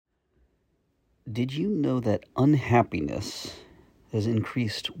Did you know that unhappiness has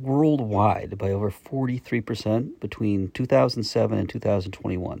increased worldwide by over 43% between 2007 and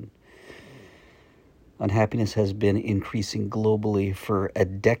 2021? Unhappiness has been increasing globally for a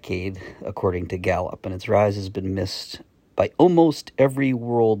decade, according to Gallup, and its rise has been missed by almost every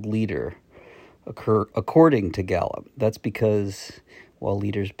world leader, according to Gallup. That's because while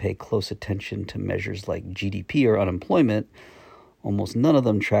leaders pay close attention to measures like GDP or unemployment, almost none of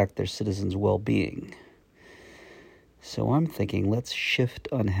them track their citizens' well-being. So I'm thinking, let's shift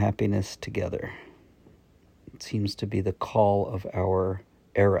unhappiness together. It seems to be the call of our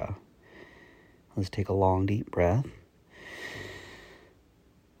era. Let's take a long, deep breath.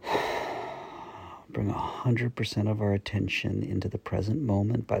 Bring 100% of our attention into the present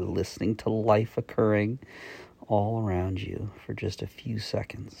moment by listening to life occurring all around you for just a few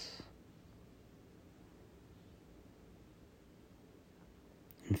seconds.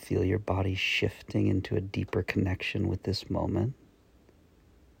 And feel your body shifting into a deeper connection with this moment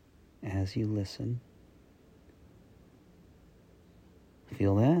as you listen.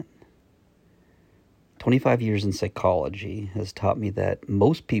 Feel that? 25 years in psychology has taught me that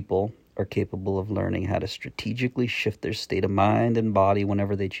most people are capable of learning how to strategically shift their state of mind and body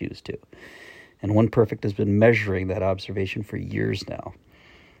whenever they choose to. And One Perfect has been measuring that observation for years now.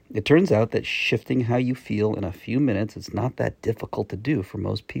 It turns out that shifting how you feel in a few minutes is not that difficult to do for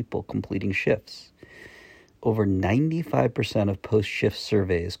most people completing shifts. Over 95% of post-shift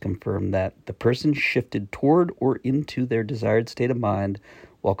surveys confirm that the person shifted toward or into their desired state of mind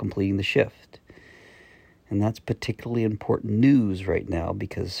while completing the shift. And that's particularly important news right now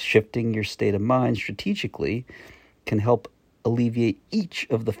because shifting your state of mind strategically can help alleviate each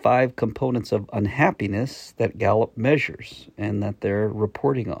of the 5 components of unhappiness that Gallup measures and that they're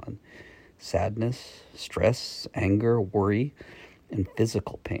reporting on: sadness, stress, anger, worry, and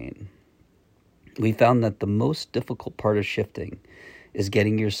physical pain. We found that the most difficult part of shifting is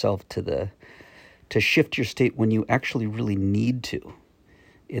getting yourself to shift your state when you actually really need to.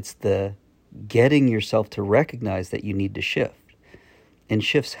 It's the getting yourself to recognize that you need to shift. And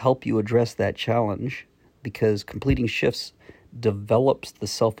shifts help you address that challenge because completing shifts develops the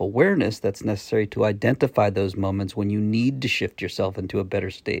self-awareness that's necessary to identify those moments when you need to shift yourself into a better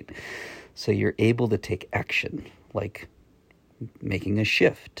state. So you're able to take action, like making a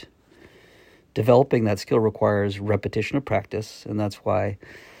shift. Developing that skill requires repetition of practice, and that's why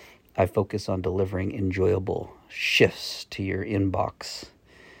I focus on delivering enjoyable shifts to your inbox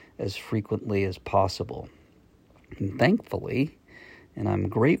as frequently as possible. And thankfully, and I'm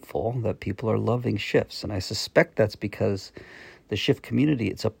grateful that people are loving shifts, and I suspect that's because the shift community,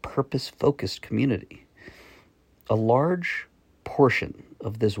 it's a purpose-focused community. A large portion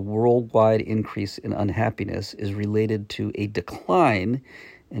of this worldwide increase in unhappiness is related to a decline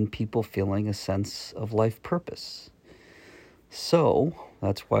in people feeling a sense of life purpose. So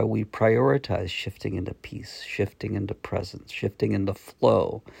that's why we prioritize shifting into peace, shifting into presence, shifting into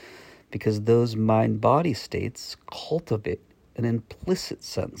flow, because those mind-body states cultivate an implicit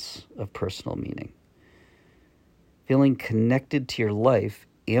sense of personal meaning. Feeling connected to your life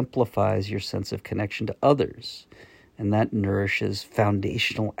amplifies your sense of connection to others, and that nourishes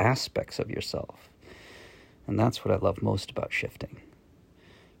foundational aspects of yourself. And that's what I love most about shifting.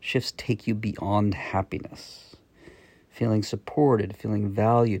 Shifts take you beyond happiness. Feeling supported, feeling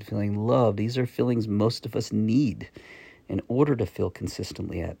valued, feeling loved, these are feelings most of us need in order to feel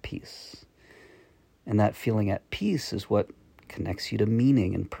consistently at peace. And that feeling at peace is what connects you to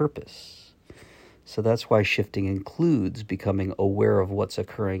meaning and purpose. So that's why shifting includes becoming aware of what's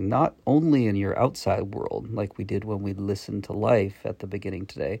occurring not only in your outside world, like we did when we listened to life at the beginning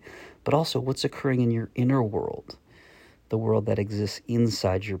today, but also what's occurring in your inner world, the world that exists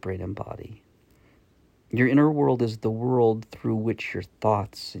inside your brain and body. Your inner world is the world through which your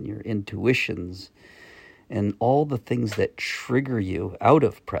thoughts and your intuitions and all the things that trigger you out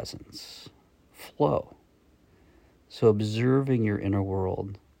of presence flow. So observing your inner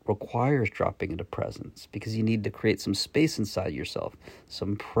world requires dropping into presence because you need to create some space inside yourself,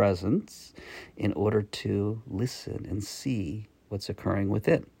 some presence, in order to listen and see what's occurring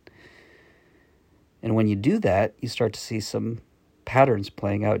within. And when you do that, you start to see some patterns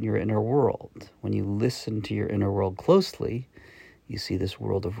playing out in your inner world. When you listen to your inner world closely, you see this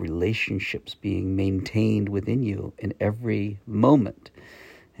world of relationships being maintained within you in every moment.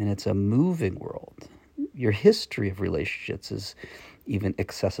 And it's a moving world. Your history of relationships is even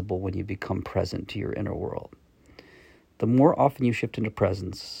accessible when you become present to your inner world. The more often you shift into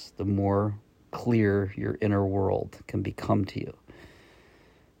presence, the more clear your inner world can become to you.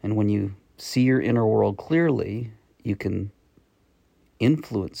 And when you see your inner world clearly, you can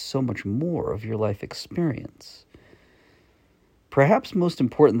influence so much more of your life experience. Perhaps most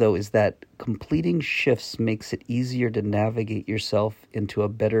important, though, is that completing shifts makes it easier to navigate yourself into a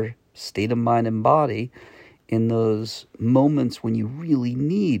better state of mind and body in those moments when you really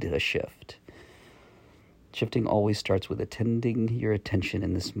need a shift. Shifting always starts with attending your attention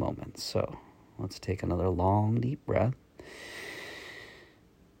in this moment. So let's take another long, deep breath.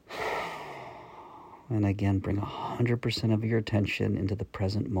 And again, bring 100% of your attention into the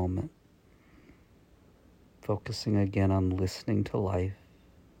present moment. Focusing again on listening to life.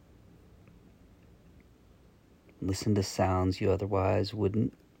 Listen to sounds you otherwise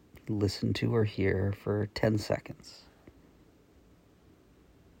wouldn't listen to or hear for 10 seconds.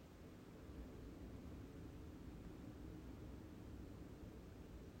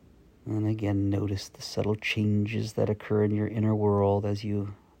 And again, notice the subtle changes that occur in your inner world as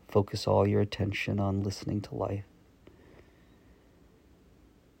you focus all your attention on listening to life.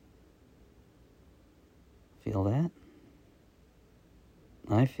 Feel that?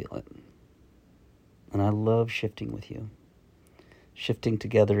 I feel it. And I love shifting with you. Shifting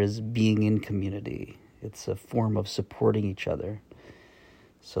together is being in community. It's a form of supporting each other.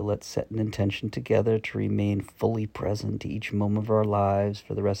 So let's set an intention together to remain fully present to each moment of our lives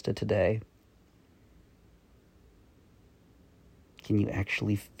for the rest of today. Can you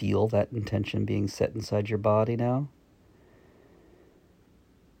actually feel that intention being set inside your body now?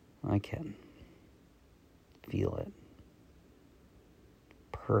 I can. Feel it.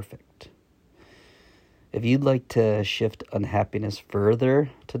 Perfect. If you'd like to shift unhappiness further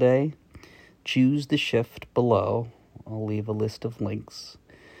today, choose the shift below. I'll leave a list of links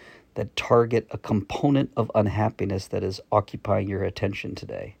that target a component of unhappiness that is occupying your attention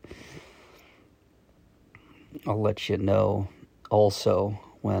today. I'll let you know also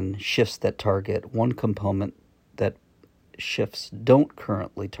when shifts that target one component that shifts don't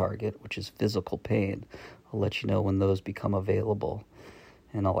currently target, which is physical pain. I'll let you know when those become available,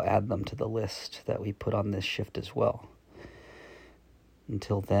 and I'll add them to the list that we put on this shift as well.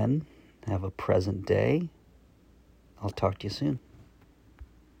 Until then, have a present day. I'll talk to you soon.